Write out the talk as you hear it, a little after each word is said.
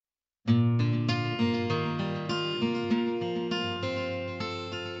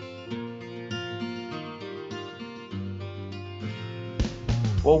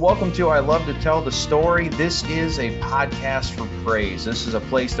Well, welcome to I Love to Tell the Story. This is a podcast for praise. This is a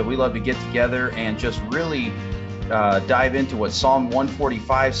place that we love to get together and just really dive into what Psalm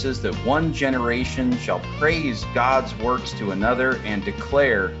 145 says, that one generation shall praise God's works to another and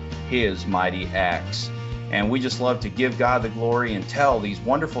declare his mighty acts. And we just love to give God the glory and tell these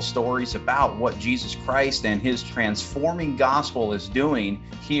wonderful stories about what Jesus Christ and his transforming gospel is doing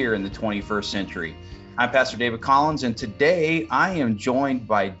here in the 21st century. I'm Pastor David Collins, and today I am joined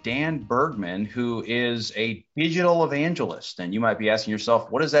by Dan Bergman, who is a digital evangelist. And you might be asking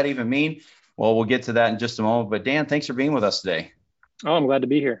yourself, what does that even mean? Well, we'll get to that in just a moment. But Dan, thanks for being with us today. Oh, I'm glad to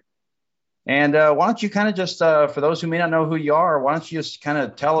be here. And why don't you kind of just, for those who may not know who you are, why don't you just kind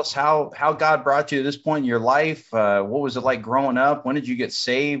of tell us how God brought you to this point in your life? What was it like growing up? When did you get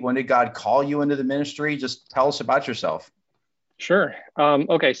saved? When did God call you into the ministry? Just tell us about yourself. Sure.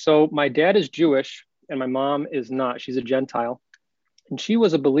 Okay, so my dad is Jewish and my mom is not. She's a Gentile. And she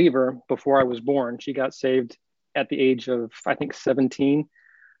was a believer before I was born. She got saved at the age of, I think, 17.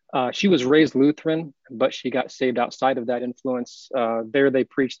 She was raised Lutheran, but she got saved outside of that influence. There they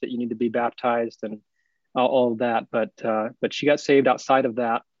preached that you need to be baptized and all of that, but she got saved outside of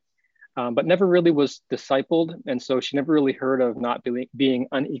that, but never really was discipled. And so she never really heard of not being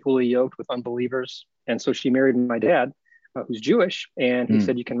unequally yoked with unbelievers. And so she married my dad, who's Jewish, and he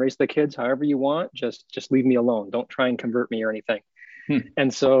said, you can raise the kids however you want, just leave me alone. Don't try and convert me or anything.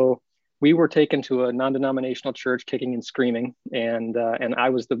 And so we were taken to a non-denominational church, kicking and screaming, and I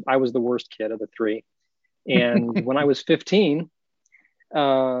was the worst kid of the three. And when I was 15,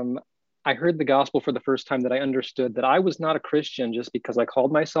 I heard the gospel for the first time, that I understood that I was not a Christian just because I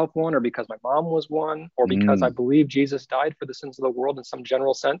called myself one, or because my mom was one, or because I believed Jesus died for the sins of the world in some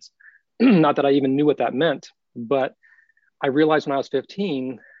general sense. Not that I even knew what that meant, but I realized when I was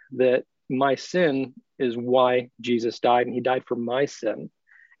 15 that my sin is why Jesus died, and he died for my sin.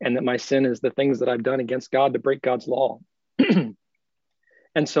 And that my sin is the things that I've done against God to break God's law. And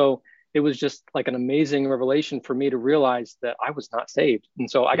so it was just like an amazing revelation for me to realize that I was not saved. And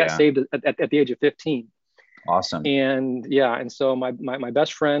so I got saved at the age of 15. Awesome. And so my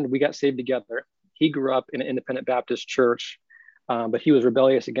best friend, we got saved together. He grew up in an independent Baptist church, but he was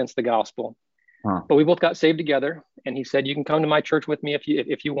rebellious against the gospel. But we both got saved together, and he said, you can come to my church with me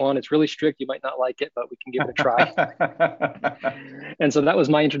if you want. It's really strict. You might not like it, but we can give it a try. And so that was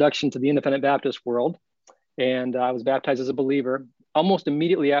my introduction to the independent Baptist world. And I was baptized as a believer. Almost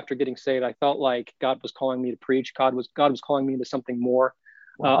immediately after getting saved, I felt like God was calling me to preach. God was calling me into something more.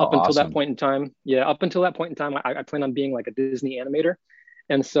 Up until that point in time. I planned on being like a Disney animator.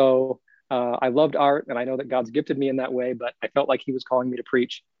 And so I loved art, and I know that God's gifted me in that way, but I felt like he was calling me to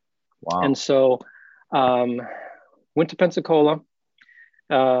preach. Wow. And so went to Pensacola,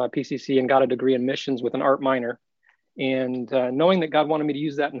 PCC, and got a degree in missions with an art minor, and knowing that God wanted me to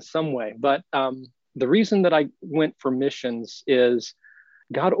use that in some way. But the reason that I went for missions is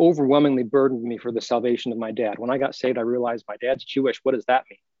God overwhelmingly burdened me for the salvation of my dad. When I got saved, I realized my dad's Jewish. What does that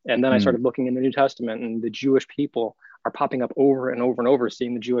mean? And then I started looking in the New Testament, and the Jewish people are popping up over and over and over,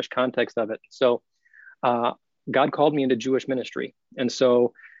 seeing the Jewish context of it. So God called me into Jewish ministry. And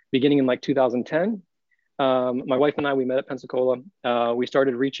so beginning in like 2010, my wife and I, we met at Pensacola. We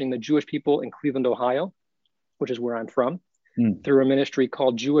started reaching the Jewish people in Cleveland, Ohio, which is where I'm from, through a ministry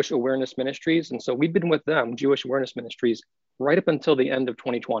called Jewish Awareness Ministries. And so we've been with them, Jewish Awareness Ministries, right up until the end of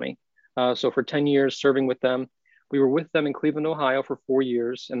 2020. So for 10 years serving with them. We were with them in Cleveland, Ohio for 4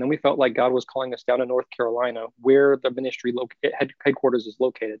 years. And then we felt like God was calling us down to North Carolina, where the ministry headquarters is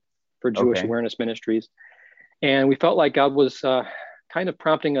located for Jewish Awareness Ministries. And we felt like God was kind of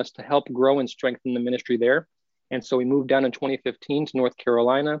prompting us to help grow and strengthen the ministry there. And so we moved down in 2015 to North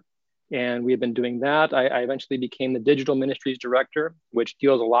Carolina, and we have been doing that. I eventually became the digital ministries director, which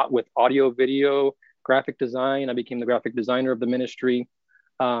deals a lot with audio, video, graphic design. I became the graphic designer of the ministry,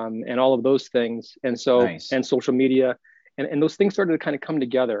 and all of those things. And so, and social media, and those things started to kind of come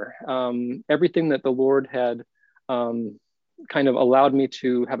together. Everything that the Lord had kind of allowed me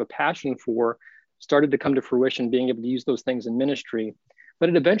to have a passion for started to come to fruition, being able to use those things in ministry. But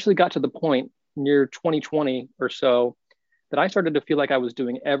it eventually got to the point near 2020 or so that I started to feel like I was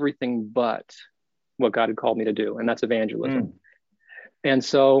doing everything but what God had called me to do, and that's evangelism. And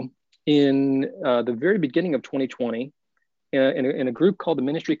so in the very beginning of 2020, in a group called the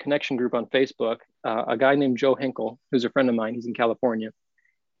Ministry Connection Group on Facebook, a guy named Joe Hinkle, who's a friend of mine, he's in California,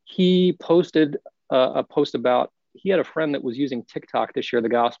 he posted a post about, he had a friend that was using TikTok to share the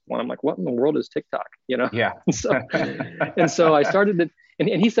gospel. And I'm like, what in the world is TikTok? Yeah. And so I started to, and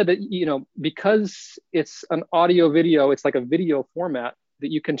he said that, because it's an audio video, it's like a video format,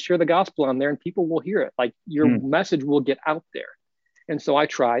 that you can share the gospel on there and people will hear it. Like your message will get out there. And so I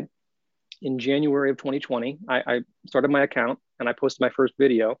tried in January of 2020. I started my account and I posted my first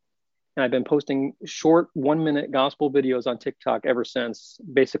video. And I've been posting short 1 minute gospel videos on TikTok ever since,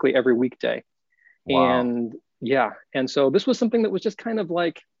 basically every weekday. Wow. And yeah, and so this was something that was just kind of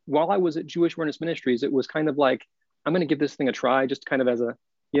like, while I was at Jewish Awareness Ministries, it was kind of like, I'm going to give this thing a try, just kind of as a,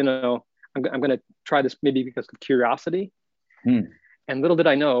 you know, I'm going to try this maybe because of curiosity. Hmm. And little did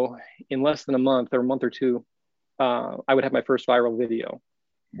I know, in less than a month or a month or two, I would have my first viral video.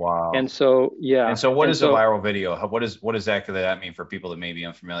 Wow. And so, And yeah. so what And is a so, viral video? What exactly does that mean for people that may be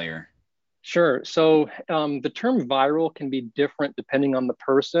unfamiliar? sure. So the term viral can be different depending on the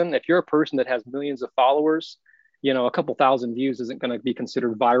person. If you're a person that has millions of followers, a couple thousand views isn't going to be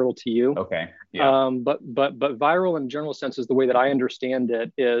considered viral to you. Okay. Yeah. But viral in general sense is the way that I understand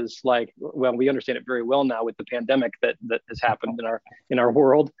it is like, well, we understand it very well now with the pandemic that has happened in our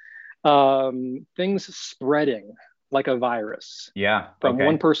world. Things spreading like a virus Yeah. from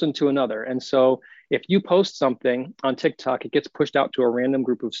one Okay. person to another. And so if you post something on TikTok, it gets pushed out to a random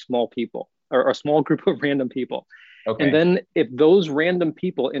group of small people or a small group of random people. And Okay. then if those random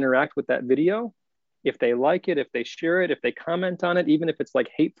people interact with that video, if they like it, if they share it, if they comment on it, even if it's like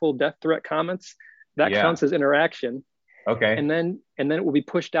hateful death threat comments, that Yeah. counts as interaction. Okay. And then it will be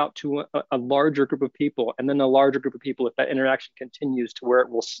pushed out to a larger group of people, and then a larger group of people if that interaction continues to where it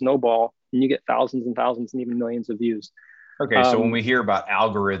will snowball and you get thousands and thousands and even millions of views. Okay, so when Um, we hear about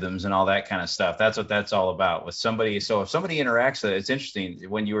algorithms and all that kind of stuff, that's what that's all about with somebody. So if somebody interacts with it, it's interesting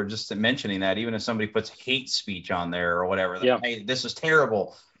when you were just mentioning that, even if somebody puts hate speech on there or whatever, like, yeah, hey, this is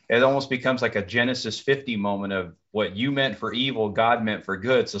terrible. It almost becomes like a Genesis 50 moment of what you meant for evil, God meant for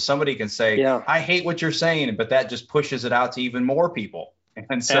good. So somebody can say, yeah, I hate what you're saying, but that just pushes it out to even more people.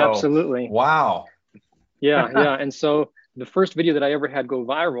 And so, absolutely. wow. Yeah. And so the first video that I ever had go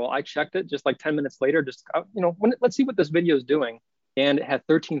viral, I checked it just like 10 minutes later, just, let's see what this video is doing. And it had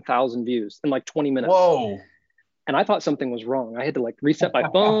 13,000 views in like 20 minutes. Whoa. And I thought something was wrong. I had to like reset my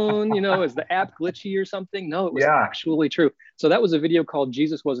phone, is the app glitchy or something? No, it was Yeah. actually true. So that was a video called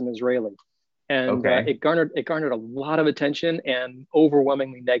Jesus Was an Israeli. And Okay. it garnered a lot of attention and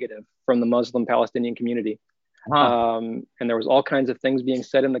overwhelmingly negative from the Muslim Palestinian community. Huh. And there was all kinds of things being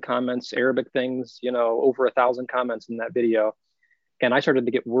said in the comments, Arabic things, over 1,000 comments in that video. And I started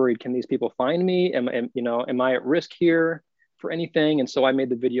to get worried. Can these people find me? Am I at risk here for anything? And so I made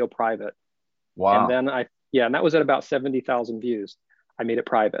the video private. And Wow. then and that was at about 70,000 views. I made it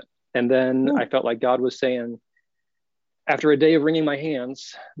private. And then I Whew. felt like God was saying, after a day of wringing my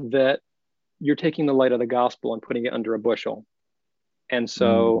hands, that you're taking the light of the gospel and putting it under a bushel. And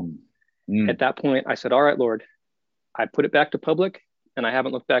so Mm. Mm. at that point, I said, all right, Lord, I put it back to public and I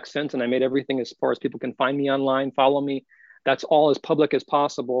haven't looked back since. And I made everything as far as people can find me online, follow me. That's all as public as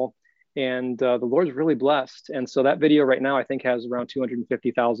possible. And the Lord's really blessed. And so that video right now, I think, has around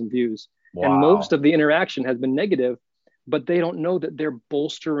 250,000 views. And most Wow. of the interaction has been negative, but they don't know that they're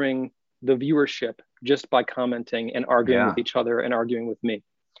bolstering the viewership just by commenting and arguing with Yeah. each other and arguing with me.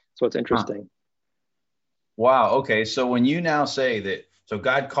 So it's Huh. interesting. Wow. Okay. So when you now say that, so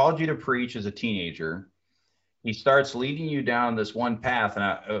God called you to preach as a teenager, he starts leading you down this one path. And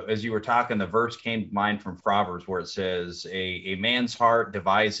as you were talking, the verse came to mind from Proverbs where it says, a man's heart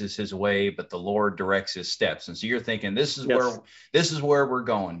devises his way, but the Lord directs his steps. And so you're thinking, Yes. this is where we're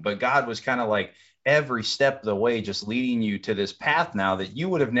going. But God was kind of like every step of the way, just leading you to this path now that you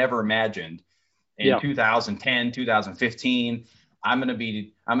would have never imagined in Yeah. 2010, 2015. I'm going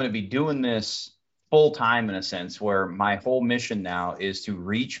to be doing this full time in a sense where my whole mission now is to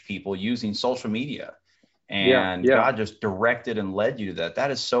reach people using social media. Yeah. And Yeah. God just directed and led you to that. That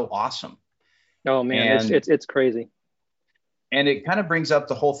is so awesome. Oh man, it's And it's it's crazy. and it kind of brings up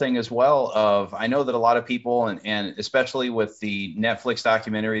the whole thing as well of I know that a lot of people and especially with the Netflix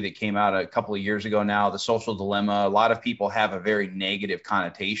documentary that came out a couple of years ago now, The Social Dilemma, a lot of people have a very negative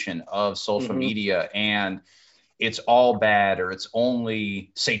connotation of social Hmm. media and it's all bad or it's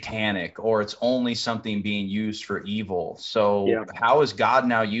only satanic or it's only something being used for evil. So Yeah. how is God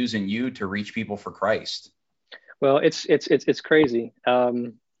now using you to reach people for Christ? Well, it's crazy.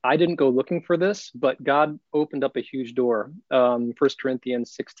 I didn't go looking for this, but God opened up a huge door. 1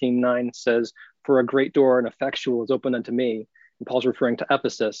 Corinthians 16:9 says, "For a great door and effectual is opened unto me." And Paul's referring to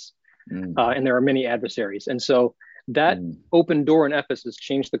Ephesus, Mm, and there are many adversaries. And so that mm. open door in Ephesus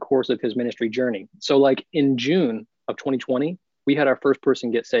changed the course of his ministry journey. So, like in June of 2020, we had our first person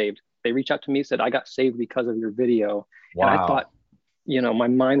get saved. They reached out to me, said, "I got saved because of your video," and I thought, Wow. my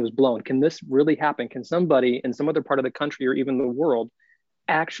mind was blown. Can this really happen? Can somebody in some other part of the country or even the world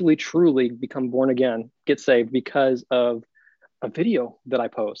actually truly become born again, get saved because of a video that I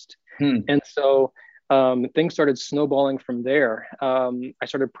post? Hmm. And so things started snowballing from there. I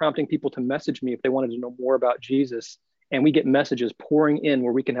started prompting people to message me if they wanted to know more about Jesus. And we get messages pouring in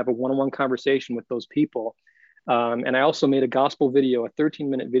where we can have a one-on-one conversation with those people. And I also made a gospel video, a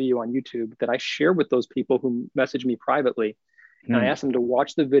 13-minute video on YouTube that I share with those people who message me privately. And I asked them to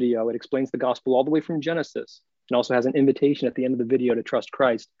watch the video. It explains the gospel all the way from Genesis, and also has an invitation at the end of the video to trust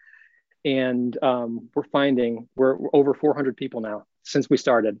Christ. And we're over 400 people now since we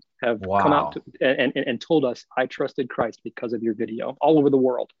started have come out and told us, I trusted Christ because of your video, all over the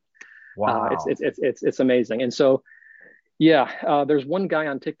world. Wow. It's amazing. And so, there's one guy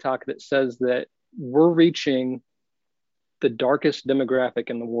on TikTok that says that we're reaching the darkest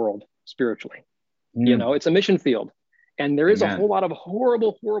demographic in the world spiritually. It's a mission field, and there is a whole lot of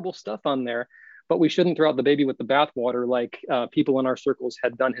horrible stuff on there. But we shouldn't throw out the baby with the bathwater, like people in our circles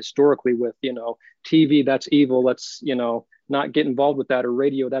had done historically with, TV, that's evil. Let's, not get involved with that, or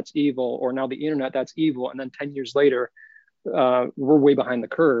radio, that's evil, or now the internet, that's evil. And then 10 years later, we're way behind the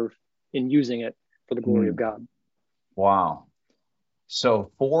curve in using it for the glory of God. Wow.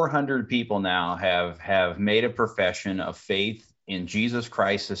 So 400 people now have made a profession of faith in Jesus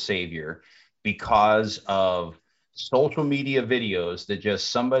Christ as Savior because of social media videos that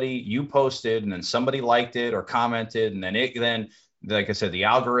just you posted, and then somebody liked it or commented, and then like I said, the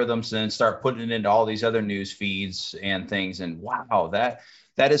algorithms then start putting it into all these other news feeds and things. And wow, that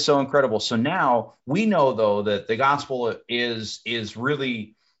is so incredible. So now we know, though, that the gospel is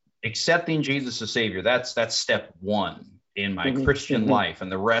really accepting Jesus as Savior. That's step one in my Christian life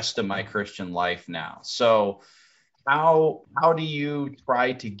and the rest of my Christian life now. So how do you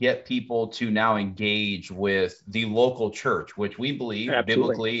try to get people to now engage with the local church, which we believe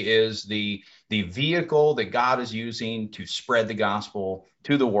biblically is the vehicle that God is using to spread the gospel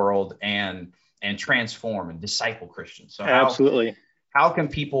to the world and transform and disciple Christians? So how can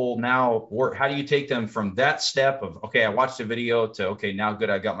people now work? How do you take them from that step of, okay, I watched a video, to, okay, now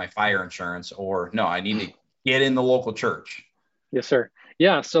good, I got my fire insurance, or no, I need to get in the local church? Yes, sir.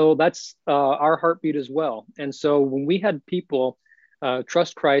 Yeah, so that's our heartbeat as well. And so when we had people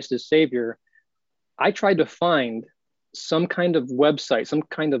trust Christ as Savior, I tried to find some kind of website, some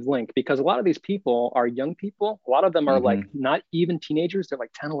kind of link, because a lot of these people are young people. A lot of them are like not even teenagers. They're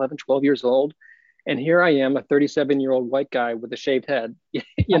like 10, 11, 12 years old. And here I am, a 37-year-old white guy with a shaved head,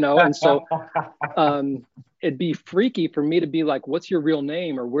 and so it'd be freaky for me to be like, what's your real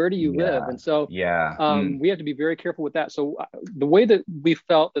name, or where do you live? And so we have to be very careful with that. So the way that we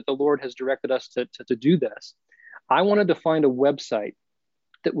felt that the Lord has directed us to do this, I wanted to find a website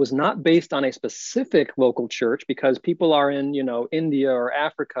that was not based on a specific local church, because people are in, India or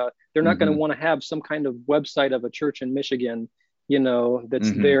Africa. They're not going to want to have some kind of website of a church in Michigan,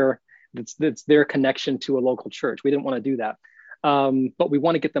 that's that's their connection to a local church. We didn't want to do that. But we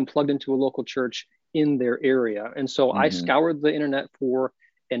want to get them plugged into a local church in their area. And so I scoured the internet for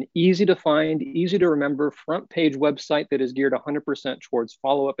an easy to find, easy to remember front page website that is geared 100% towards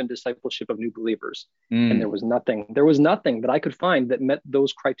follow-up and discipleship of new believers. And there was nothing that I could find that met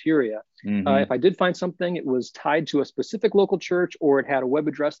those criteria. If I did find something, it was tied to a specific local church, or it had a web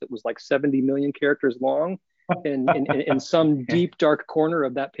address that was like 70 million characters long in some deep, dark corner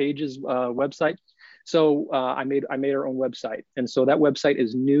of that page's website. So I made our own website. And so that website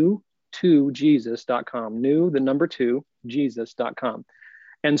is new2jesus.com, Jesus.com.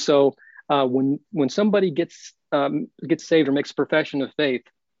 And so when somebody gets saved or makes a profession of faith,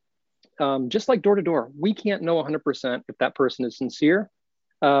 just like door to door, we can't know 100% if that person is sincere.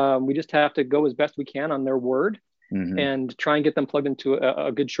 We just have to go as best we can on their word and try and get them plugged into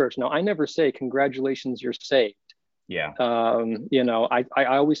a good church. Now, I never say, congratulations, you're saved. Yeah. I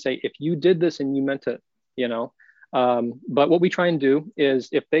always say, if you did this and you meant it, but what we try and do is,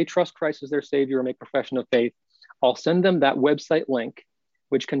 if they trust Christ as their Savior or make profession of faith, I'll send them that website link,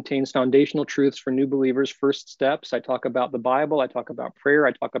 which contains foundational truths for new believers, first steps. I talk about the Bible. I talk about prayer.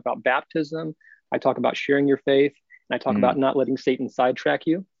 I talk about baptism. I talk about sharing your faith. And I talk about not letting Satan sidetrack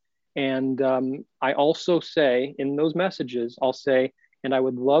you. And I also say in those messages, I'll say, and I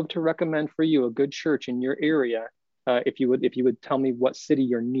would love to recommend for you a good church in your area, if you would tell me what city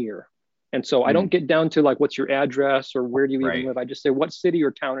you're near. And so I don't get down to like, what's your address or where do you even live? I just say, what city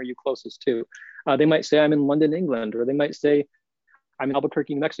or town are you closest to? They might say, I'm in London, England, or they might say, I'm in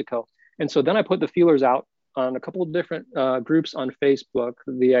Albuquerque, New Mexico. And so then I put the feelers out on a couple of different groups on Facebook,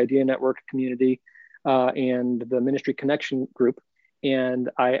 the Idea Network community and the Ministry Connection group. And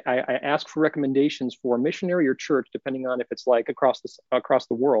I ask for recommendations for a missionary or church, depending on if it's like across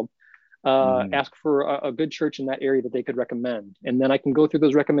the world. Ask for a good church in that area that they could recommend. And then I can go through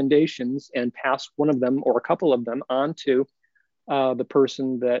those recommendations and pass one of them or a couple of them on to the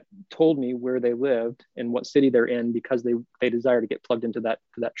person that told me where they lived and what city they're in, because they desire to get plugged into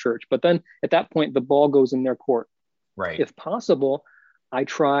that church. But then at that point, the ball goes in their court. Right. If possible, I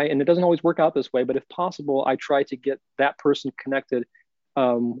try, and it doesn't always work out this way, but if possible, I try to get that person connected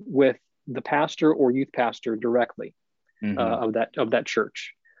with the pastor or youth pastor directly of that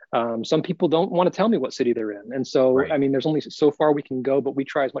church. Some people don't want to tell me what city they're in, and so Right. I mean, there's only so far we can go, but we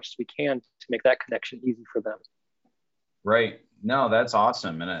try as much as we can to make that connection easy for them. Right. No, that's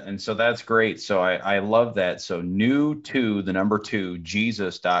awesome. And so that's great. So I love that. So new to the number 2,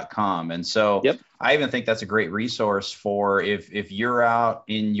 Jesus.com. And so Yep. I even think that's a great resource for if you're out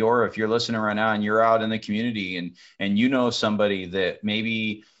in if you're listening right now and you're out in the community and you know somebody that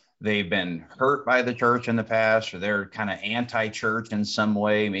maybe they've been hurt by the church in the past, or they're kind of anti-church in some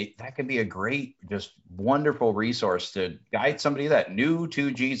way, that could be a great, just wonderful resource to guide somebody that new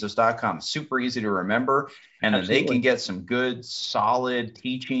to Jesus.com. Super easy to remember. And then Absolutely. they can get some good, solid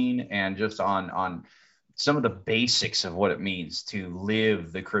teaching and just on some of the basics of what it means to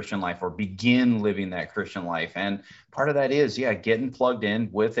live the Christian life or begin living that Christian life. And part of that is, getting plugged in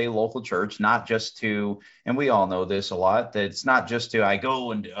with a local church, not just to, and we all know this a lot, that it's not just to, I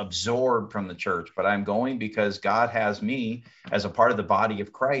go and absorb from the church, but I'm going because God has me as a part of the body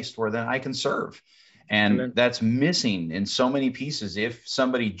of Christ where then I can serve. And Amen. that's missing in so many pieces. If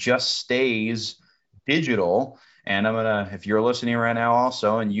somebody just stays digital, and if you're listening right now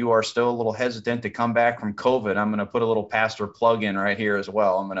also, and you are still a little hesitant to come back from COVID, I'm going to put a little pastor plug in right here as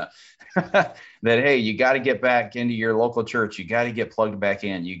well. I'm going to, that, hey, you got to get back into your local church. You got to get plugged back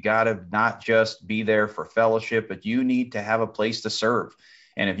in. You got to not just be there for fellowship, but you need to have a place to serve.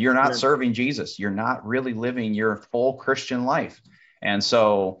 And if you're not serving Jesus, you're not really living your full Christian life. And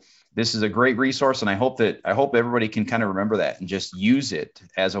so this is a great resource, and I hope everybody can kind of remember that and just use it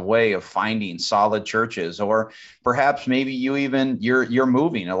as a way of finding solid churches. Or perhaps maybe you're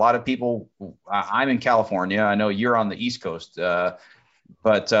moving. A lot of people, I'm in California. I know you're on the East Coast,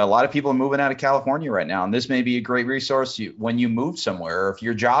 but a lot of people are moving out of California right now, and this may be a great resource when you move somewhere, or if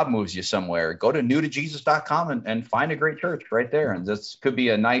your job moves you somewhere. Go to newtojesus.com and find a great church right there, and this could be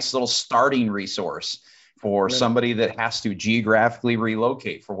a nice little starting resource for somebody that has to geographically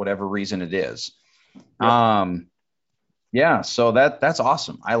relocate for whatever reason it is. Yep. So that's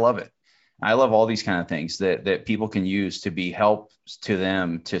awesome. I love it. I love all these kind of things that people can use to be help to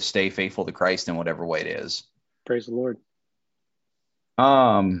them to stay faithful to Christ in whatever way it is. Praise the Lord.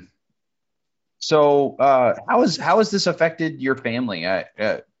 So how has this affected your family? I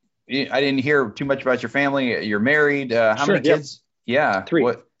didn't hear too much about your family. You're married. How many kids? Yeah. 3.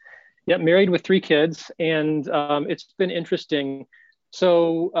 What? Yeah, married with 3 kids, and it's been interesting.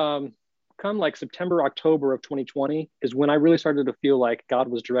 So come like September, October of 2020 is when I really started to feel like God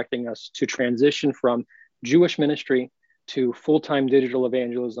was directing us to transition from Jewish ministry to full-time digital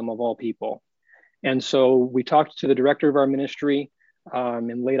evangelism of all people. And so we talked to the director of our ministry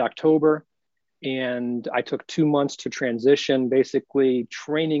in late October, and I took 2 months to transition, basically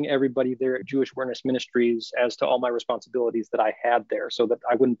training everybody there at Jewish Awareness Ministries as to all my responsibilities that I had there so that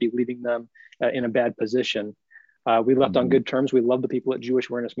I wouldn't be leaving them in a bad position. We left on good terms. We love the people at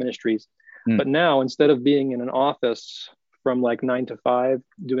Jewish Awareness Ministries. But now, instead of being in an office from like 9 to 5,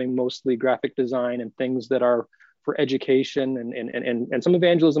 doing mostly graphic design and things that are for education and some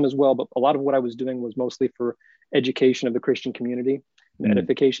evangelism as well, but a lot of what I was doing was mostly for education of the Christian community and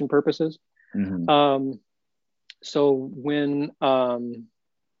edification purposes. So when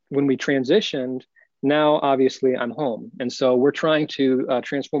we transitioned, now obviously I'm home. And so we're trying to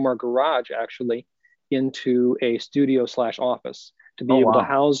transform our garage actually into a studio/office to be able to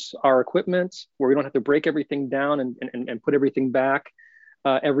house our equipment where we don't have to break everything down and put everything back.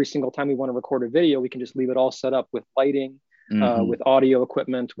 Every single time we want to record a video, we can just leave it all set up with lighting, with audio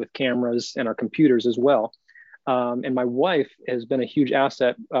equipment, with cameras, and our computers as well. And my wife has been a huge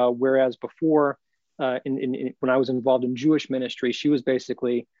asset, whereas before, when I was involved in Jewish ministry, she was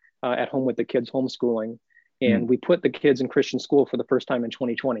basically at home with the kids homeschooling. And we put the kids in Christian school for the first time in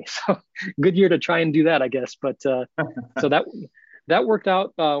 2020. So good year to try and do that, I guess. But so that worked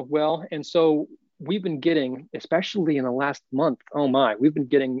out well. And so we've been getting, especially in the last month, we've been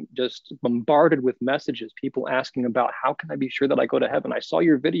getting just bombarded with messages, people asking about how can I be sure that I go to heaven? I saw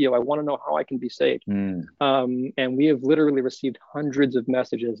your video. I want to know how I can be saved. And we have literally received hundreds of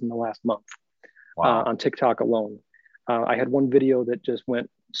messages in the last month on TikTok alone. I had one video that just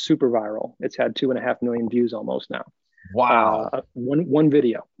went super viral. It's had 2.5 million views almost now. Wow. One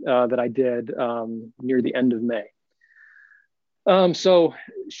video that I did near the end of May. So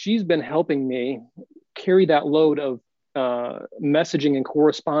she's been helping me carry that load of messaging and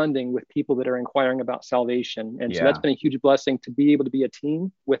corresponding with people that are inquiring about salvation. And so that's Yeah. been a huge blessing to be able to be a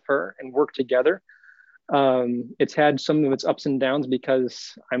team with her and work together. It's had some of its ups and downs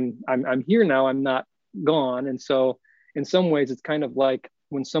because I'm here now, I'm not gone. And so in some ways it's kind of like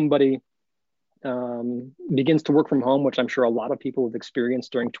when somebody begins to work from home, which I'm sure a lot of people have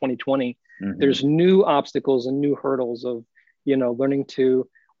experienced during 2020, there's new obstacles and new hurdles of, learning to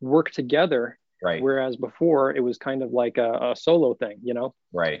work together. Right. Whereas before it was kind of like a solo thing,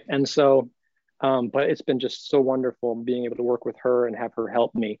 Right. And so, but it's been just so wonderful being able to work with her and have her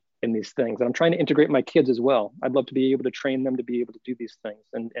help me in these things. And I'm trying to integrate my kids as well. I'd love to be able to train them to be able to do these things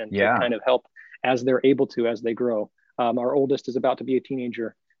and to kind of help as they're able to, as they grow. Our oldest is about to be a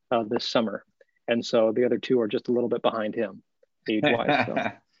teenager this summer. And so the other two are just a little bit behind him age-wise. So.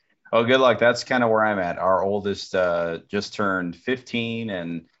 Oh, good luck. That's kind of where I'm at. Our oldest just turned 15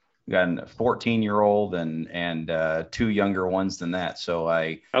 and got a 14-year-old and two younger ones than that. So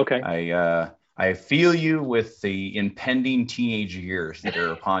I feel you with the impending teenage years that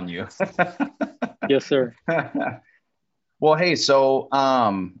are upon you. Yes, sir. Well, hey, so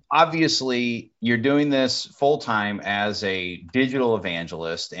obviously you're doing this full time as a digital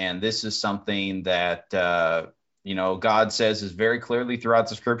evangelist, and this is something that God says is very clearly throughout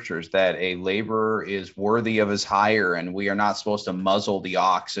the scriptures that a laborer is worthy of his hire, and we are not supposed to muzzle the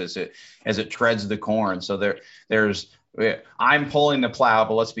ox as it treads the corn. So I'm pulling the plow,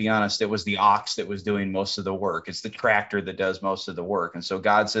 but let's be honest, it was the ox that was doing most of the work. It's the tractor that does most of the work. And so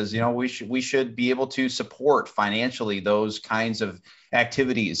God says, we should be able to support financially those kinds of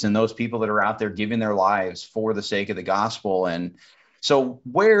activities and those people that are out there giving their lives for the sake of the gospel. And so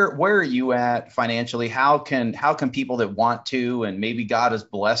where are you at financially? How can people that want to, and maybe God has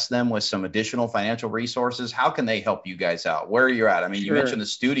blessed them with some additional financial resources, how can they help you guys out? Where are you at? I mean, You mentioned the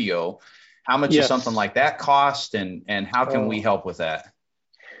studio. How much does something like that cost, and how can we help with that?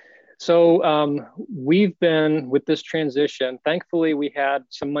 So we've been with this transition. Thankfully, we had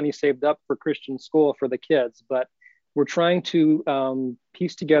some money saved up for Christian school for the kids, but we're trying to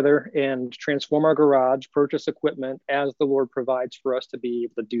piece together and transform our garage, purchase equipment as the Lord provides for us to be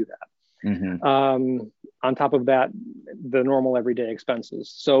able to do that. On top of that, the normal everyday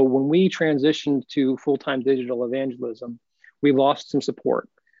expenses. So when we transitioned to full-time digital evangelism, we lost some support.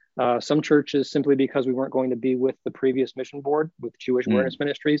 Some churches, simply because we weren't going to be with the previous mission board with Jewish Awareness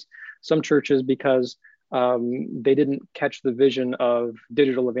Ministries. Some churches because they didn't catch the vision of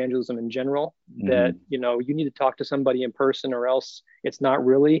digital evangelism in general, that, you need to talk to somebody in person or else it's not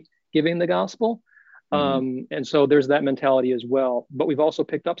really giving the gospel. And so there's that mentality as well. But we've also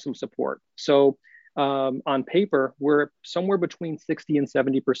picked up some support. So on paper, we're somewhere between 60 and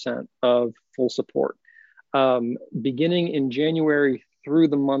 70% of full support. Beginning in January through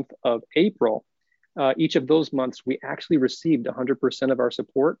the month of April, each of those months, we actually received 100% of our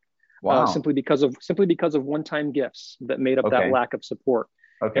support. Wow. Simply because of one-time gifts that made up that lack of support.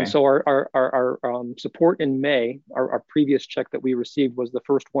 Okay. And so our support in May, our previous check that we received was the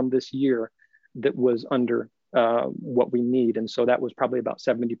first one this year that was under what we need. And so that was probably about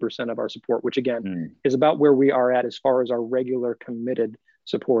 70% of our support, which again is about where we are at as far as our regular committed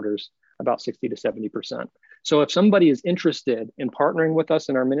supporters, about 60 to 70%. So if somebody is interested in partnering with us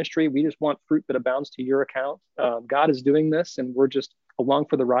in our ministry, we just want fruit that abounds to your account. God is doing this, and we're just along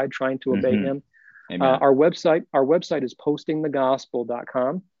for the ride trying to obey him. Our website is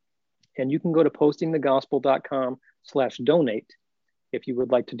postingthegospel.com, and you can go to postingthegospel.com/donate if you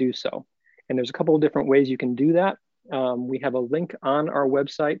would like to do so. And there's a couple of different ways you can do that. We have a link on our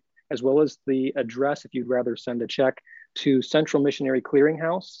website, as well as the address if you'd rather send a check to Central Missionary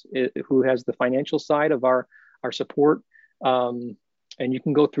Clearinghouse, who has the financial side of our support. And you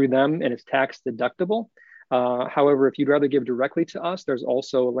can go through them, and it's tax deductible. However, if you'd rather give directly to us, there's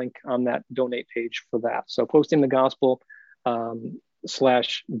also a link on that donate page for that. So Posting the Gospel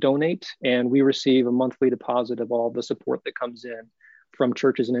 /donate, and we receive a monthly deposit of all the support that comes in from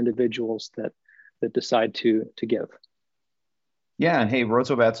churches and individuals that decide to give. Yeah, and hey,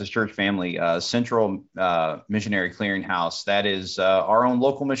 Roseau Baptist Church family, Central Missionary Clearinghouse, that is our own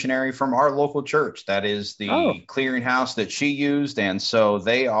local missionary from our local church. That is the clearinghouse that she used, and so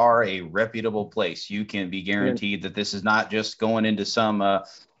they are a reputable place. You can be guaranteed that this is not just going into some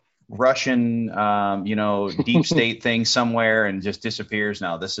Russian, deep state thing somewhere and just disappears.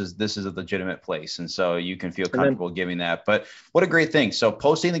 No, this is a legitimate place. And so you can feel comfortable giving that. But what a great thing. So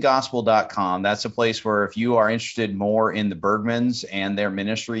postingthegospel.com, that's a place where if you are interested more in the Bergmans and their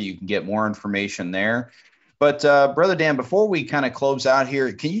ministry, you can get more information there. But Brother Dan, before we kind of close out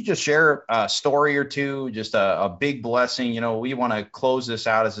here, can you just share a story or two, just a big blessing? We want to close this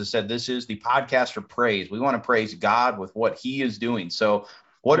out. As I said, this is the podcast for praise. We want to praise God with what he is doing. So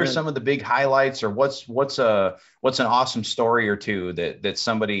what are some of the big highlights, or what's an awesome story or two that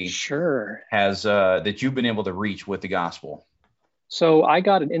somebody has that you've been able to reach with the gospel? So I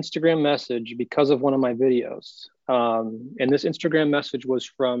got an Instagram message because of one of my videos. And this Instagram message was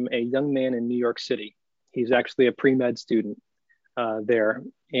from a young man in New York City. He's actually a pre-med student there,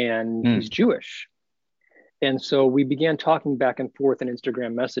 and he's Jewish. And so we began talking back and forth in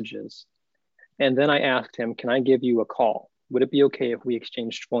Instagram messages. And then I asked him, can I give you a call? Would it be okay if we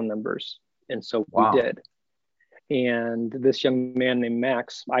exchanged phone numbers? And so we did. And this young man named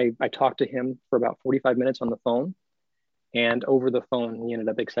Max, I talked to him for about 45 minutes on the phone. And over the phone, he ended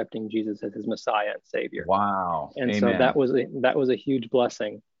up accepting Jesus as his Messiah and Savior. Wow. And Amen. so that was a huge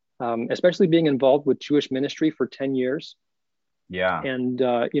blessing. Especially being involved with Jewish ministry for 10 years. Yeah. And,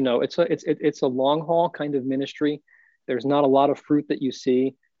 it's a long haul kind of ministry. There's not a lot of fruit that you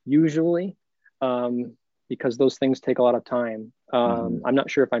see usually because those things take a lot of time. I'm not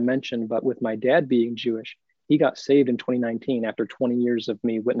sure if I mentioned, but with my dad being Jewish, he got saved in 2019 after 20 years of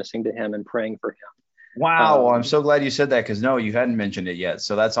me witnessing to him and praying for him. Wow. I'm so glad you said that, because no, you hadn't mentioned it yet.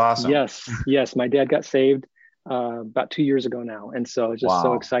 So that's awesome. Yes. My dad got saved about 2 years ago now. And so it's just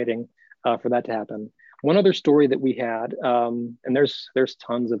so exciting for that to happen. One other story that we had, and there's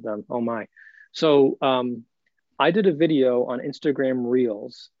tons of them. Oh my. So I did a video on Instagram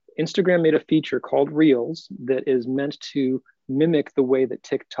Reels. Instagram made a feature called Reels that is meant to mimic the way that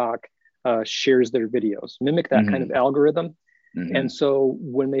TikTok shares their videos, mimic that kind of algorithm. And so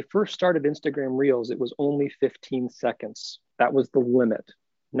when they first started Instagram Reels, it was only 15 seconds. That was the limit.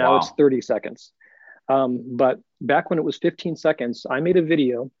 Now it's 30 seconds. But back when it was 15 seconds, I made a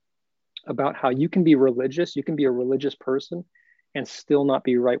video about how you can be religious, you can be a religious person and still not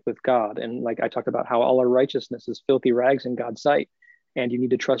be right with God. And like I talked about how all our righteousness is filthy rags in God's sight, and you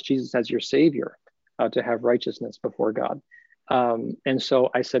need to trust Jesus as your Savior to have righteousness before God. And so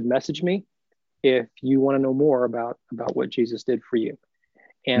I said, message me if you want to know more about what Jesus did for you.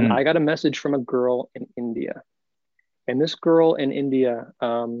 And I got a message from a girl in India. And this girl in India,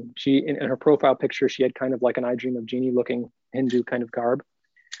 she in her profile picture, she had kind of like an I Dream of Jeannie looking Hindu kind of garb.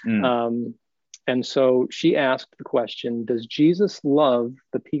 And so she asked the question, does Jesus love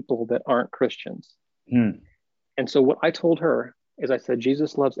the people that aren't Christians? And so what I told her is I said,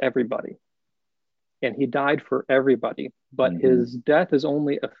 Jesus loves everybody. And he died for everybody, but his death is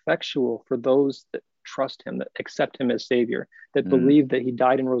only effectual for those that trust him, that accept him as Savior, that believe that he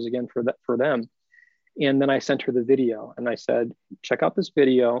died and rose again for them. And then I sent her the video and I said, check out this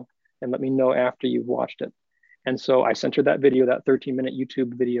video and let me know after you've watched it. And so I sent her that video, that 13-minute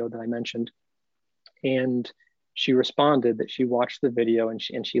YouTube video that I mentioned. And she responded that she watched the video and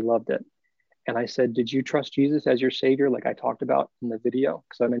she loved it. And I said, did you trust Jesus as your Savior, like I talked about in the video?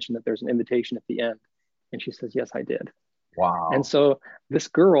 Because I mentioned that there's an invitation at the end. And she says, yes, I did. Wow. And so this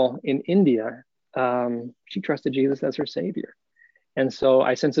girl in India, she trusted Jesus as her Savior. And so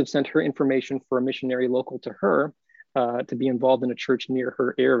I since have sent her information for a missionary local to her to be involved in a church near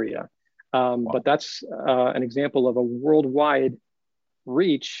her area. But that's an example of a worldwide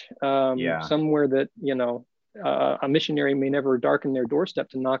reach, somewhere that, a missionary may never darken their doorstep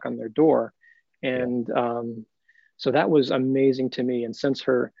to knock on their door. And so that was amazing to me. And since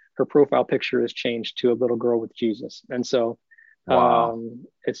her profile picture has changed to a little girl with Jesus. And so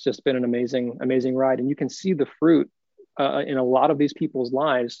it's just been an amazing ride. And you can see the fruit in a lot of these people's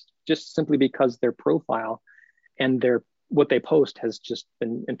lives, just simply because their profile and what they post has just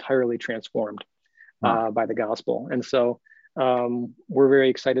been entirely transformed by the gospel. And so we're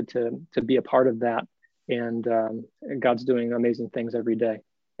very excited to be a part of that. And God's doing amazing things every day.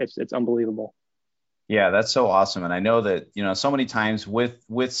 It's unbelievable. Yeah, that's so awesome. And I know that, so many times with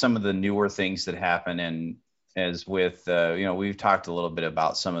some of the newer things that happen, and as with, we've talked a little bit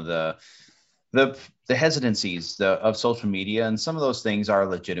about some of the hesitancies of social media, and some of those things are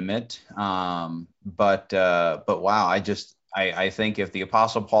legitimate. But wow, I think if the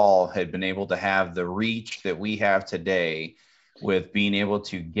Apostle Paul had been able to have the reach that we have today, with being able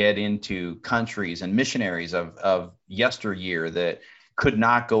to get into countries and missionaries of yesteryear that could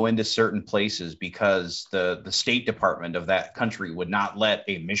not go into certain places because the State Department of that country would not let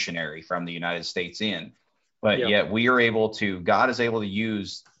a missionary from the United States in. But yet God is able to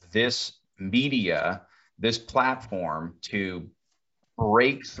use this media, this platform, to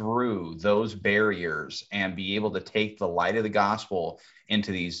break through those barriers and be able to take the light of the gospel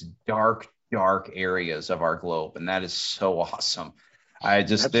into these dark areas of our globe. And that is so awesome. I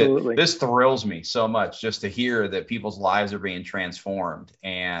just, Absolutely. this thrills me so much just to hear that people's lives are being transformed.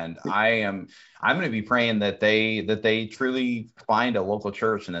 And I'm going to be praying that they truly find a local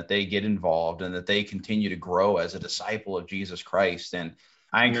church and that they get involved and that they continue to grow as a disciple of Jesus Christ. And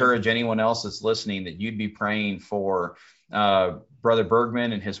I encourage anyone else that's listening that you'd be praying for Brother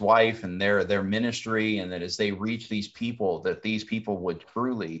Bergman and his wife and their ministry, and that as they reach these people, that these people would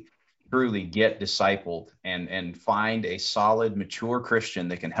truly get discipled and find a solid, mature Christian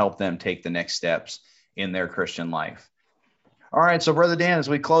that can help them take the next steps in their Christian life. All right. So Brother Dan, as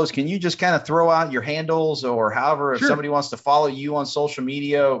we close, can you just kind of throw out your handles, or however, if somebody wants to follow you on social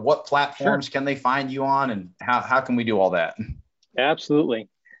media, what platforms can they find you on, and how can we do all that? Absolutely.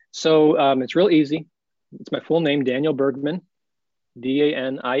 So it's real easy. It's my full name, Daniel Bergman,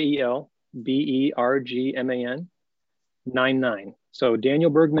 DanielBergman 99. So Daniel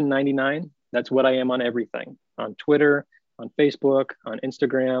Bergman 99, that's what I am on everything, on Twitter, on Facebook, on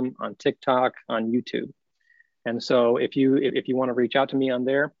Instagram, on TikTok, on YouTube. And so if you want to reach out to me on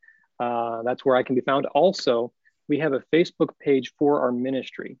there, that's where I can be found. Also, we have a Facebook page for our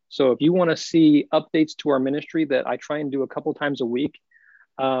ministry. So if you want to see updates to our ministry that I try and do a couple times a week,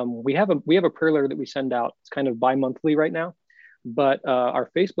 we have a prayer letter that we send out. It's kind of bi-monthly right now, but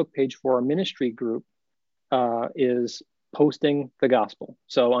our Facebook page for our ministry group is Posting the Gospel.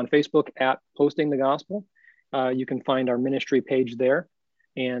 So on Facebook at Posting the Gospel, you can find our ministry page there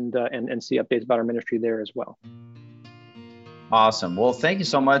and see updates about our ministry there as well. Awesome. Well, thank you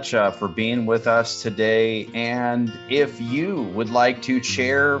so much for being with us today. And if you would like to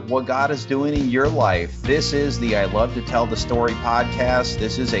share what God is doing in your life, this is the I Love to Tell the Story podcast.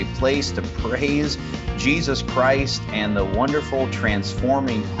 This is a place to praise Jesus Christ and the wonderful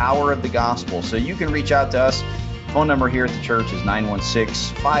transforming power of the gospel. So you can reach out to us. Phone number here at the church is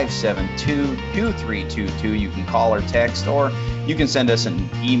 916-572-2322. You can call or text, or you can send us an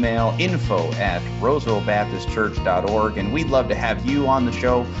email, info@rosevillebaptistchurch.org. And we'd love to have you on the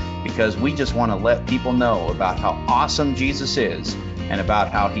show, because we just want to let people know about how awesome Jesus is and about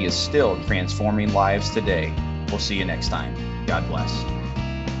how he is still transforming lives today. We'll see you next time. God bless.